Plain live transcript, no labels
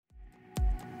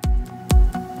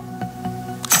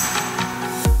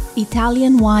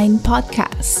Italian Wine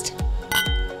Podcast.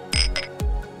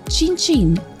 Chin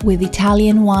Chin with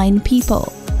Italian wine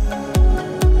people.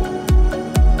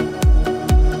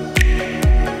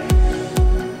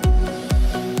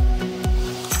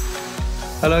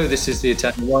 Hello, this is the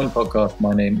Italian Wine Podcast.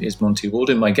 My name is Monty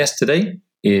Waldin. My guest today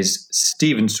is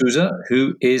Steven Sousa,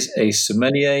 who is a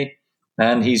sommelier,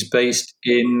 and he's based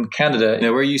in Canada. Now,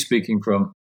 where are you speaking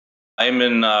from? I'm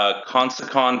in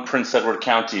Consacon, Prince Edward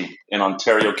County in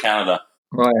Ontario, Canada.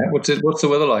 Right. What's the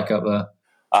weather like up there?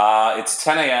 It's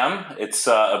 10 a.m. It's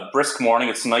a brisk morning.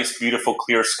 It's nice, beautiful,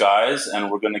 clear skies, and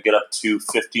we're going to get up to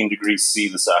 15 degrees C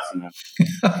this afternoon.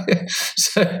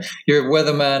 So you're a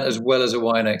weatherman as well as a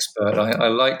wine expert. I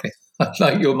like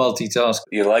your multitask.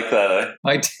 You like that, eh?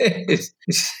 I did.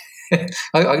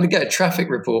 I'm going to get a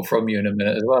traffic report from you in a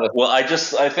minute as well. Well,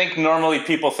 I think normally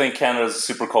people think Canada's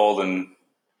super cold, and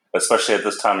especially at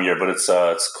this time of year, but it's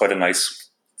quite a nice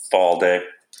fall day.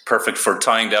 Perfect for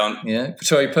tying down. Yeah,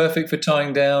 sorry, perfect for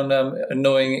tying down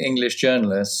annoying English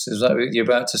journalists. Is that what you're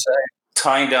about to say?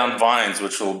 Tying down vines,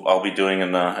 which I'll be doing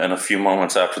in a few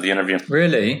moments after the interview.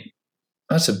 Really?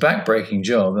 That's a backbreaking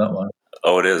job, that one.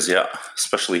 Oh, it is, yeah,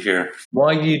 especially here.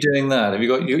 Why are you doing that? Have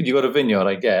you got a vineyard,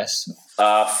 I guess?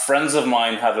 Friends of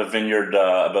mine have a vineyard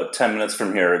about 10 minutes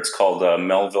from here. It's called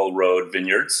Melville Road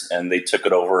Vineyards, and they took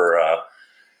it over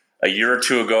a year or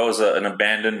two ago as an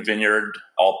abandoned vineyard,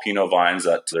 all Pinot vines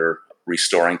that they're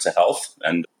restoring to health.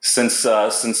 And since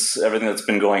everything that's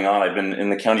been going on, I've been in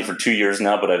the county for 2 years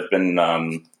now, but I've been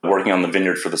working on the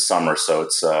vineyard for the summer. So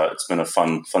it's been a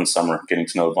fun summer getting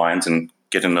to know the vines and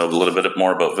getting to know a little bit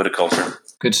more about viticulture.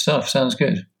 Good stuff. Sounds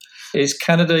good. Is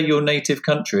Canada your native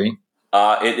country?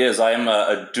 It is. I am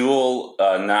a dual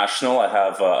national. I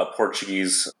have a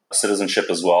Portuguese citizenship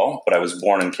as well, but I was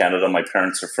born in Canada. My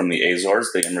parents are from the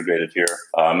Azores. They immigrated here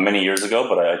many years ago,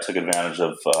 but I took advantage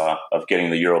of getting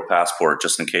the Euro passport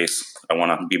just in case I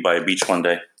want to be by a beach one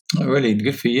day. Oh, really?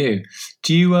 Good for you.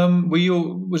 Do you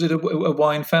was it a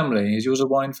wine family? Is yours a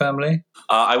wine family?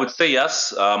 I would say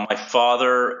yes. My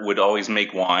father would always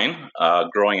make wine.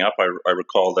 Growing up, I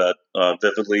recall that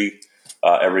vividly.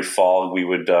 Every fall,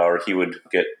 he would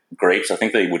get grapes. I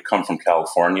think they would come from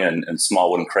California in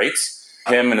small wooden crates.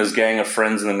 Him and his gang of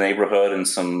friends in the neighborhood and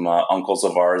some uncles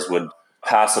of ours would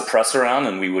pass a press around,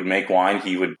 and we would make wine.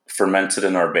 He would ferment it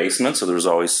in our basement, so there was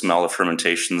always smell of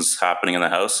fermentations happening in the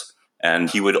house.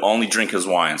 And he would only drink his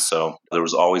wine, so there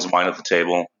was always wine at the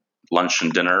table, lunch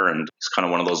and dinner. And he's kind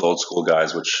of one of those old school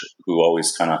guys who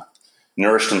always kind of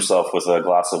nourished himself with a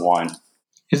glass of wine.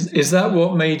 Is that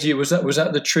what made you? Was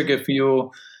that the trigger for your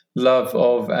love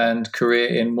of and career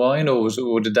in wine, or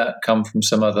did that come from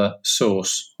some other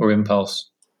source or impulse?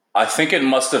 I think it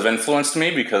must have influenced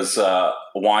me because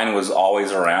wine was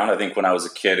always around. I think when I was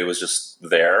a kid, it was just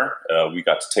there. We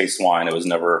got to taste wine. It was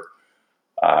never.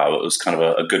 It was kind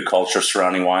of a good culture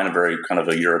surrounding wine, a very kind of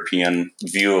a European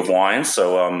view of wine.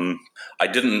 So I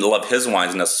didn't love his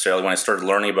wines necessarily. When I started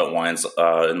learning about wines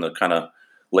in the kind of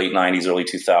late 90s, early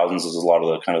 2000s, there's a lot of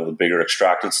the kind of the bigger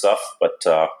extracted stuff.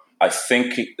 But I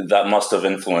think that must have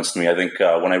influenced me. I think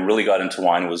when I really got into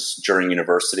wine was during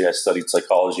university. I studied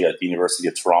psychology at the University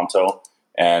of Toronto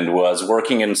and was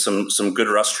working in some good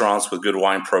restaurants with good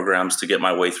wine programs to get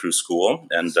my way through school.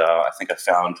 And I think I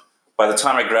found by the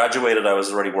time I graduated, I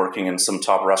was already working in some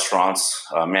top restaurants,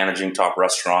 managing top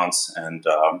restaurants and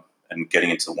getting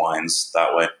into wines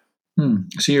that way.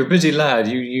 So you're a busy lad.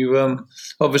 You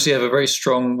obviously have a very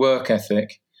strong work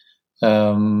ethic,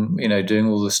 doing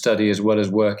all the study as well as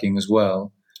working as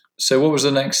well. So what was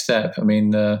the next step? I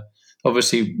mean,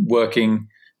 obviously working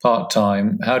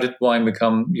part-time. How did wine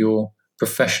become your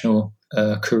professional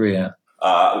career?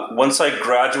 Once I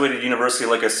graduated university,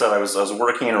 like I said, I was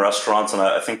working in restaurants, and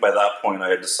I think by that point I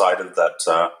had decided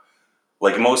that,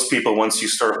 like most people, once you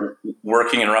start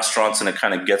working in restaurants and it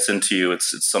kind of gets into you,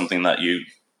 it's something that you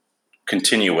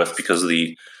continue with because of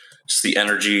the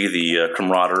energy, the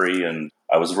camaraderie, and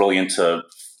I was really into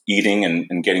eating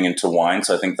and getting into wine.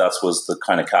 So I think that was the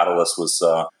kind of catalyst was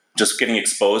just getting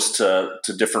exposed to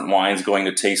different wines, going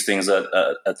to tastings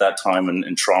at that time.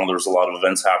 In Toronto, there was a lot of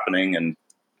events happening, and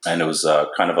it was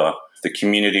the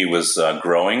community was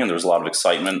growing, and there was a lot of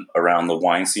excitement around the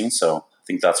wine scene. So I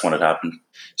think that's when it happened.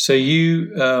 So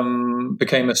you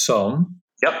became a somm.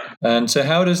 Yep. And so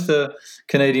how does the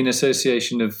Canadian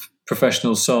Association of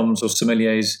Professional Somms or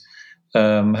Sommeliers,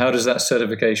 how does that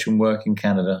certification work in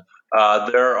Canada?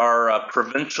 There are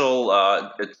provincial,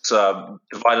 it's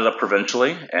divided up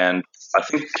provincially, and I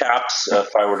think CAPS,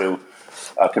 if I were to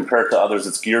compare it to others,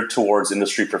 it's geared towards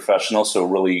industry professionals, so it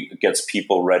really gets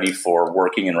people ready for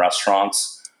working in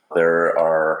restaurants. There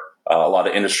are a lot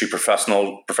of industry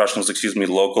professionals,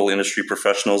 local industry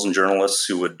professionals and journalists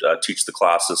who would teach the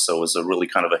classes. So it was a really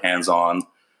kind of a hands-on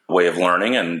way of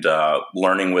learning, and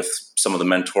learning with some of the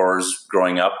mentors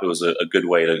growing up. It was a good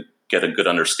way to get a good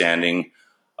understanding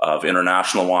of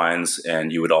international wines,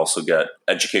 and you would also get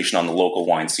education on the local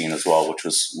wine scene as well, which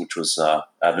was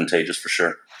advantageous for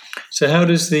sure. So how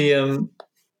does there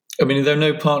are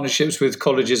no partnerships with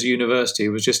colleges or university. It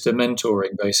was just a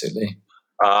mentoring, basically.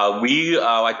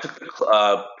 I took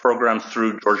the program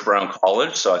through George Brown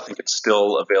College, so I think it's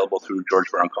still available through George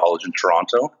Brown College in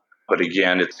Toronto. But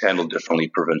again, it's handled differently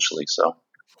provincially.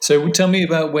 So tell me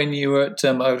about when you were at,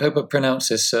 I hope I pronounce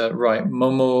this right,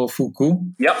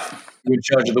 Momofuku. Yep. You're in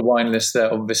charge of the wine list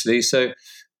there, obviously. So,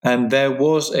 and there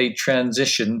was a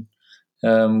transition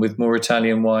with more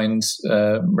Italian wines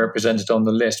represented on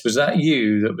the list. Was that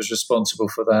you that was responsible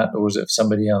for that, or was it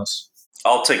somebody else?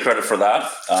 I'll take credit for that.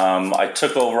 I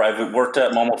took over. I've worked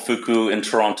at Momofuku in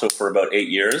Toronto for about 8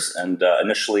 years, and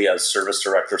initially as service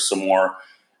director, some more,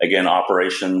 again,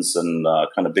 operations and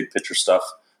kind of big picture stuff.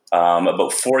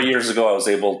 About 4 years ago, I was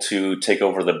able to take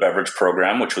over the beverage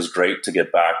program, which was great to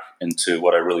get back into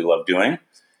what I really love doing.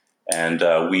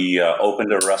 And we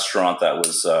opened a restaurant that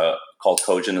was called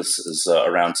Kojin, is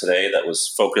around today, that was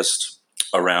focused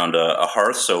around a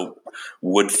hearth, so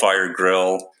wood-fired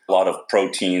grill, a lot of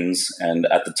proteins. And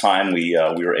at the time, we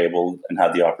were able and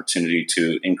had the opportunity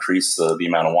to increase the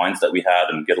amount of wines that we had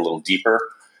and get a little deeper.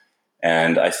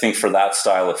 And I think for that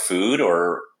style of food,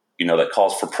 or that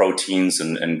calls for proteins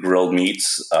and grilled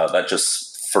meats, that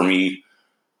just, for me,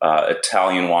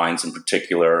 Italian wines in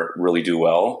particular really do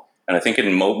well. And I think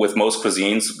with most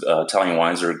cuisines, Italian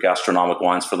wines are gastronomic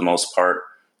wines for the most part.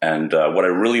 And what I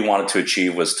really wanted to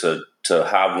achieve was to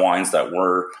have wines that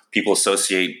people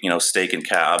associate, steak and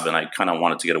cab, and I kind of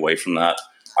wanted to get away from that.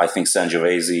 I think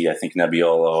Sangiovese, I think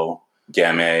Nebbiolo,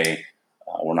 Gamay.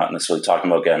 We're not necessarily talking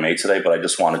about Gamay today, but I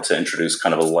just wanted to introduce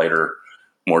kind of a lighter,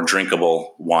 more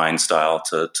drinkable wine style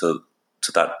to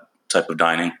that type of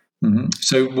dining. Mm-hmm.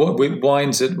 So what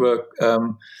wines that were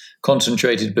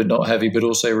concentrated but not heavy, but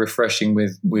also refreshing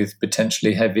with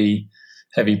potentially heavy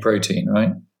protein,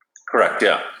 right? Correct.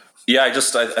 Yeah. Yeah.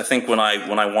 I think when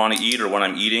I want to eat, or when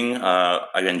I'm eating,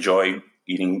 I enjoy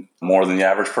eating more than the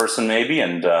average person maybe.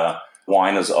 And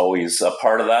wine is always a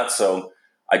part of that. So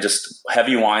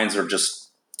heavy wines are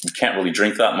you can't really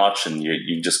drink that much, and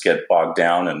you just get bogged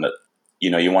down, and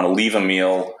you want to leave a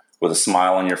meal with a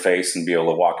smile on your face and be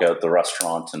able to walk out the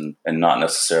restaurant and not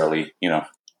necessarily, Are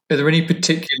there any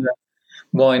particular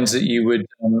wines that you would,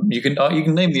 you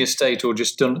can name the estate or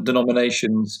just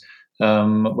denominations?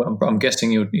 I'm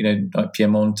guessing like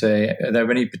Piemonte. Are there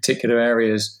any particular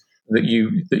areas that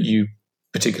you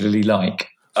particularly like?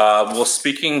 Well,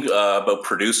 speaking about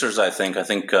producers, I think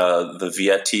the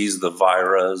Vietis, the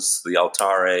Viras, the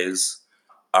Altares,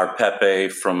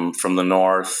 Arpepe from the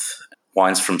north,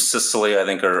 wines from Sicily, I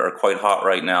think are quite hot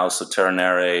right now. So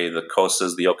Ternere, the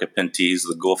Cosas, the Occhipintis,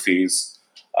 the Guffis.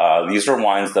 These are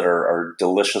wines that are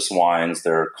delicious wines.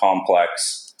 They're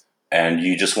complex, and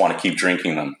you just want to keep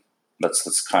drinking them.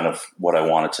 That's kind of what I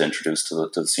wanted to introduce to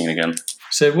the scene again.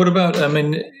 So what about,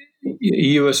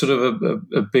 you were sort of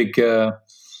a big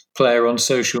player on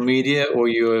social media, or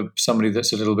you're somebody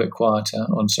that's a little bit quieter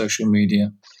on social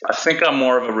media? I think I'm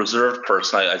more of a reserved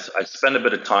person. I spend a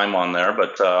bit of time on there,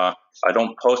 but I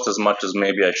don't post as much as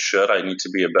maybe I should. I need to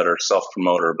be a better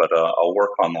self-promoter, but I'll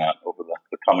work on that over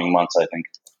the coming months, I think.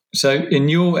 So in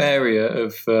your area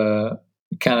of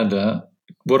Canada,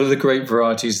 what are the grape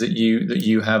varieties that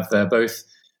you have there, both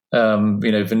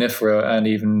vinifera and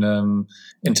even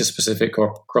interspecific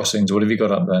crossings? What have you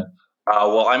got up there?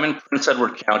 Well, I'm in Prince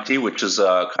Edward County, which is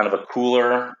kind of a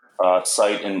cooler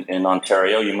site in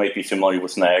Ontario. You might be familiar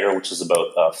with Niagara, which is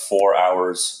about 4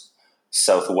 hours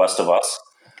southwest of us.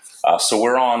 So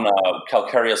we're on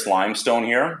calcareous limestone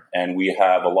here, and we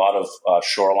have a lot of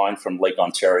shoreline from Lake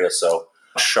Ontario. So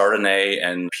Chardonnay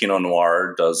and Pinot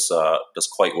Noir does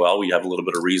quite well. We have a little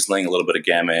bit of Riesling, a little bit of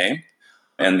Gamay.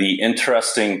 And the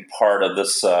interesting part of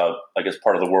this,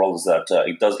 part of the world is that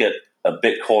it does get a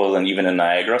bit colder than even in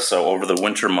Niagara. So over the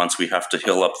winter months, we have to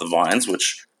hill up the vines,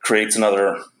 which creates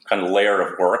another kind of layer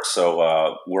of work.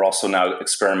 So we're also now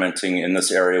experimenting in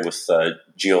this area with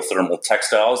geothermal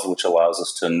textiles, which allows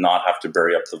us to not have to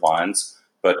bury up the vines.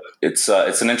 But it's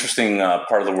an interesting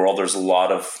part of the world. There's a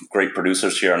lot of great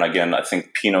producers here. And again, I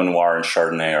think Pinot Noir and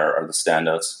Chardonnay are the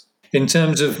standouts. In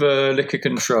terms of liquor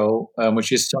control,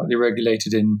 which is slightly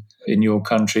regulated in your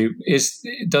country,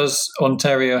 does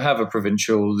Ontario have a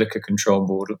provincial liquor control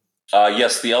board?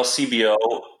 Yes, the LCBO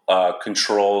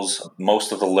controls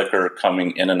most of the liquor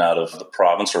coming in and out of the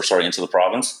province, into the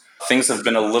province. Things have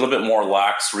been a little bit more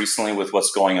lax recently with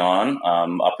what's going on.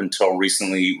 Up until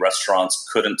recently, restaurants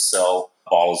couldn't sell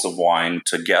bottles of wine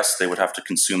to guests. They would have to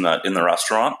consume that in the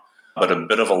restaurant. But a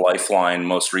bit of a lifeline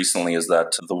most recently is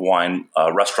that the wine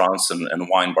restaurants and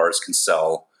wine bars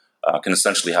can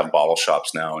essentially have bottle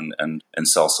shops now and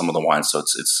sell some of the wine. So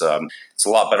it's a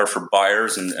lot better for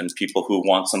buyers and people who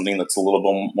want something that's a little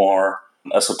bit more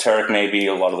esoteric, maybe.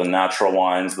 A lot of the natural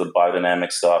wines, the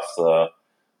biodynamic stuff, the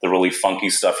really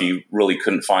funky stuff you really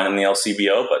couldn't find in the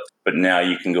LCBO, but now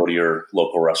you can go to your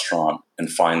local restaurant and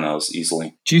find those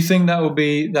easily. Do you think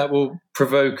that will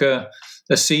provoke a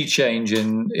sea change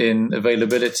in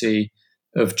availability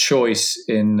of choice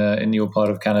in your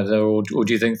part of Canada, or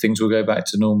do you think things will go back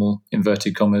to normal,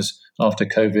 inverted commas, after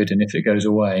COVID, and if it goes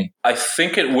away? I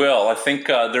think it will. I think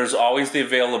there's always the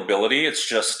availability. It's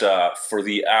just for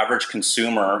the average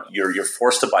consumer, you're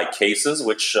forced to buy cases,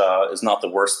 which is not the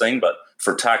worst thing, but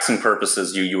for taxing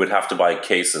purposes, you would have to buy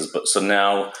cases. But so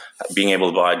now being able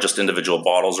to buy just individual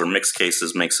bottles or mixed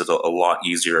cases makes it a lot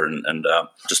easier and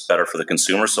just better for the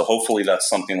consumer. So hopefully that's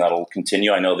something that'll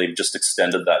continue. I know they've just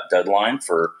extended that deadline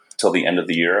till the end of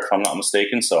the year, if I'm not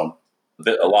mistaken. So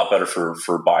a lot better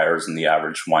for buyers and the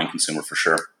average wine consumer for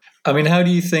sure. I mean, how do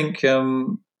you think,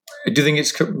 do you think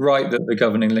it's right that the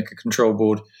Governing Liquor Control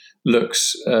Board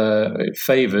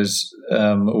favours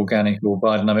organic or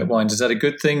biodynamic wines? Is that a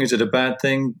good thing? Is it a bad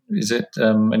thing? Is it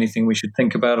anything we should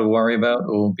think about or worry about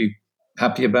or be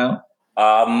happy about?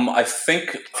 I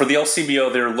think for the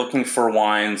LCBO, they're looking for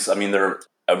wines. I mean, they're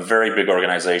a very big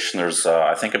organization. There's,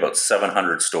 I think, about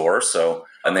 700 stores.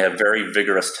 And they have very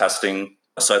vigorous testing.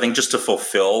 So I think just to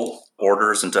fulfill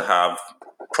orders and to have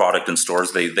product in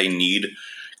stores, they need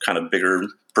kind of bigger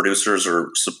producers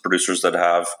or producers that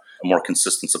have a more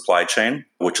consistent supply chain,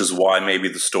 which is why maybe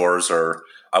the stores are,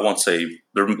 I won't say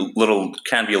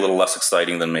can be a little less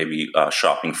exciting than maybe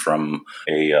shopping from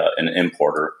an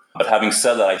importer. But having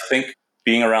said that, I think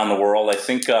being around the world, I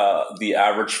think the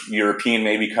average European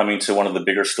maybe coming to one of the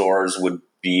bigger stores would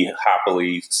be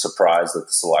happily surprised at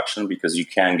the selection, because you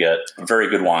can get very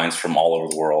good wines from all over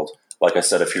the world. Like I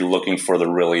said, if you're looking for the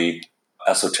really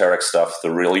esoteric stuff, the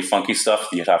really funky stuff,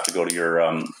 you'd have to go to your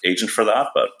agent for that.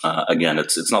 But again,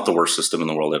 it's not the worst system in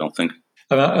the world, I don't think.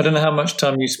 I don't know how much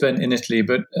time you spent in Italy,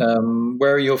 but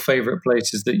where are your favourite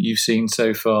places that you've seen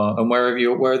so far, and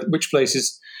which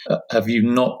places have you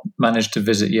not managed to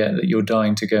visit yet that you're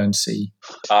dying to go and see?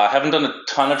 I haven't done a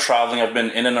ton of traveling. I've been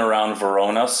in and around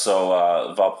Verona,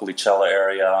 so Valpolicella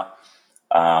area,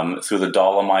 through the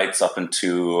Dolomites up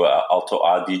into Alto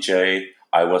Adige.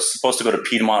 I was supposed to go to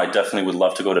Piedmont. I definitely would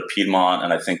love to go to Piedmont,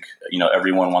 and I think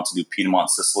everyone wants to do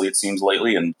Piedmont, Sicily, it seems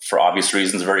lately, and for obvious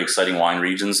reasons, very exciting wine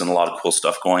regions and a lot of cool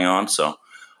stuff going on. So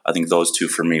I think those two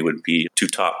for me would be two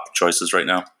top choices right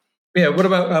now. Yeah. What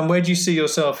about where do you see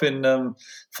yourself in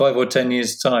 5 or 10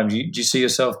 years' time? Do you see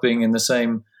yourself being in the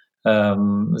same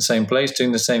place,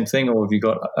 doing the same thing, or have you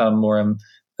got more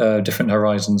different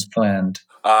horizons planned?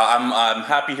 I'm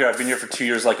happy here. I've been here for 2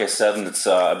 years, like I said, and it's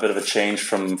a bit of a change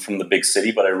from the big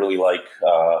city, but I really like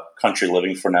country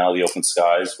living for now, the open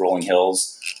skies, rolling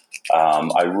hills.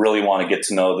 I really want to get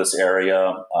to know this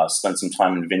area, spend some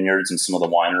time in vineyards and some of the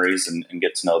wineries and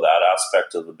get to know that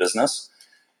aspect of the business.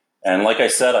 And like I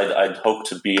said, I'd hope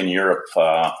to be in Europe.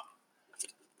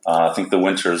 I think the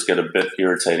winters get a bit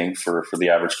irritating for the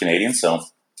average Canadian. So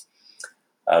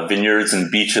vineyards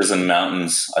and beaches and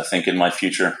mountains, I think, in my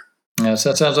future. Yeah, so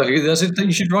that sounds like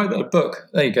you should write that book.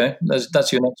 There you go.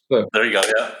 That's your next book. There you go,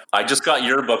 yeah. I just got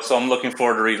your book, so I'm looking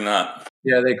forward to reading that.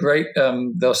 Yeah, they're great.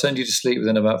 They'll send you to sleep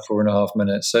within about 4.5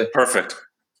 minutes. So perfect.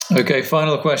 Okay,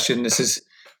 final question. This is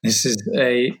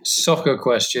a soccer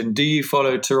question. Do you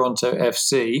follow Toronto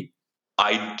FC?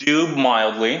 I do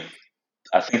mildly.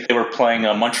 I think they were playing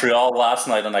Montreal last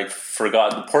night, and I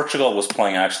forgot. Portugal was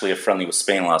playing actually a friendly with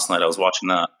Spain last night. I was watching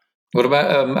that. What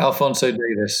about Alphonso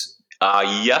Davies?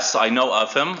 Yes, I know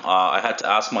of him. I had to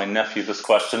ask my nephew this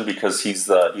question because he's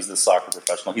the soccer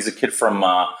professional. He's a kid from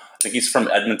I think he's from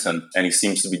Edmonton, and he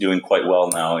seems to be doing quite well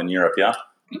now in Europe. Yeah.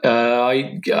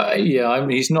 I mean,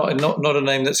 he's not a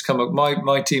name that's come up.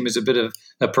 My team is a bit of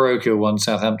a parochial one,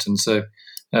 Southampton. So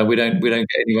we don't get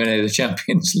anywhere near the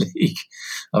Champions League,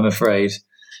 I'm afraid.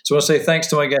 So I want to say thanks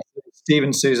to my guest,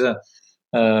 Steven Sousa,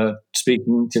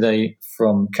 speaking today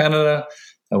from Canada,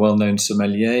 a well-known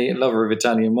sommelier, a lover of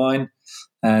Italian wine,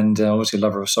 and obviously a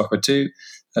lover of soccer too.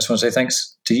 I just want to say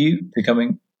thanks to you for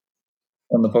coming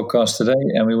on the podcast today,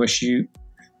 and we wish you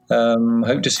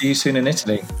hope to see you soon in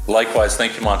Italy. Likewise.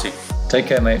 Thank you, Monty. Take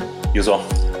care, mate. You as well.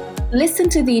 Listen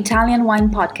to the Italian Wine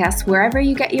Podcast wherever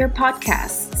you get your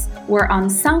podcasts. We're on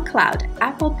SoundCloud,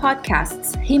 Apple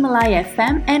Podcasts, Himalaya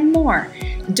FM, and more.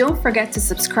 Don't forget to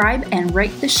subscribe and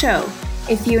rate the show.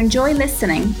 If you enjoy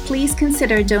listening, please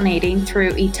consider donating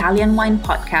through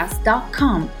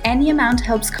ItalianWinePodcast.com. Any amount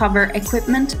helps cover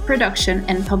equipment, production,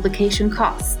 and publication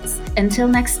costs. Until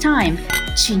next time,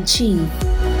 chin chin.